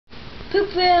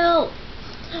Poopville!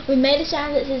 We made a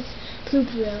sign that says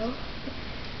Poopville,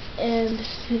 and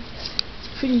it's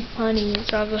pretty funny.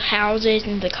 It's all the houses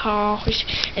and the cars,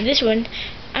 and this one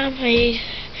I made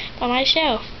by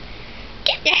myself.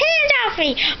 Get your hands off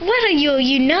me! What are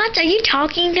you nuts? Are you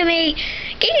talking to me?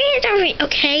 Get your hands off me!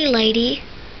 Okay, lady.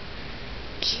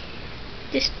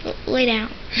 Just lay down.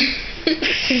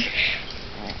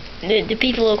 The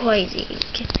people are crazy.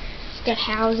 Got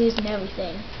houses and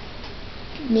everything.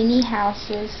 Mini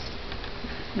houses.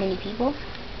 Many people.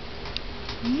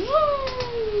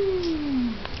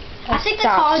 I think the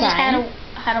car just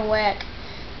had a wreck.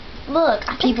 Look,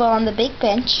 I think People on the big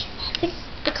bench. I think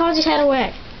the car just had a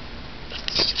wreck.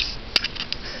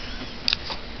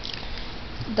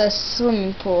 The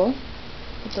swimming pool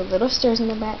with the little stairs in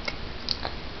the back.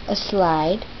 A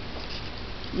slide.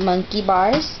 Monkey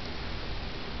bars.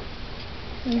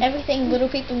 Everything little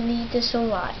people need to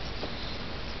survive.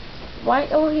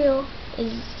 Right over here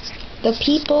is The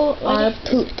people on a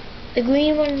poop. the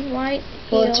green one right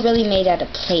Well, here. it's really made out of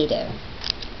Play-Doh.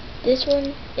 This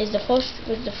one is the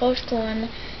first one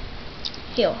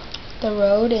here. The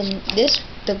road and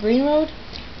the green road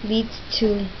leads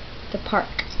to the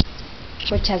park,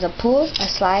 which has a pool, a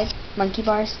slide, monkey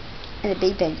bars, and a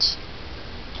big bench.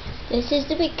 This is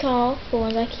the big car for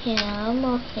like him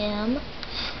or him.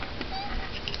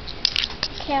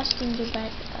 Casting you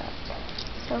back up.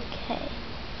 It's okay.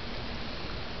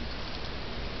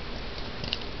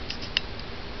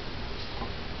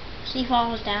 She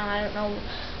falls down, I don't know.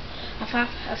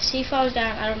 If she falls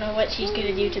down, I don't know what she's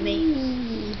gonna do to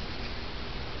me.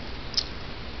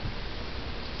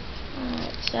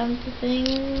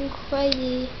 Something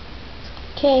crazy.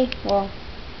 Okay, well,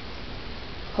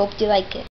 hope you like it.